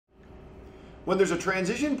When there's a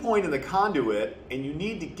transition point in the conduit and you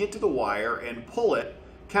need to get to the wire and pull it,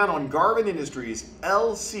 count on Garvin Industries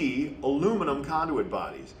LC aluminum conduit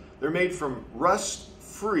bodies. They're made from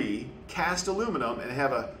rust-free cast aluminum and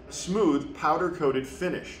have a smooth powder-coated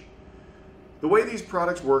finish. The way these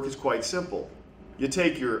products work is quite simple. You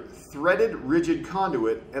take your threaded rigid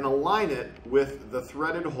conduit and align it with the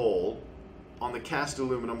threaded hole on the cast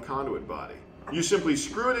aluminum conduit body. You simply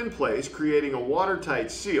screw it in place, creating a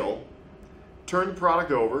watertight seal, turn the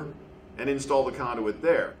product over, and install the conduit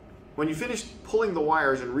there. When you finish pulling the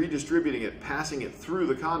wires and redistributing it, passing it through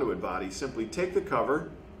the conduit body, simply take the cover,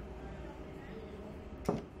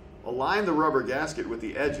 align the rubber gasket with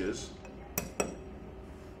the edges,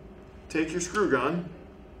 take your screw gun,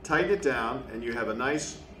 tighten it down, and you have a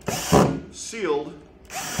nice sealed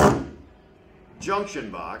junction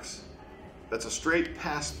box that's a straight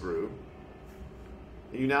pass-through.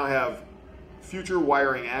 You now have future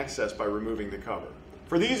wiring access by removing the cover.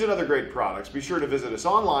 For these and other great products, be sure to visit us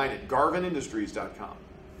online at garvinindustries.com.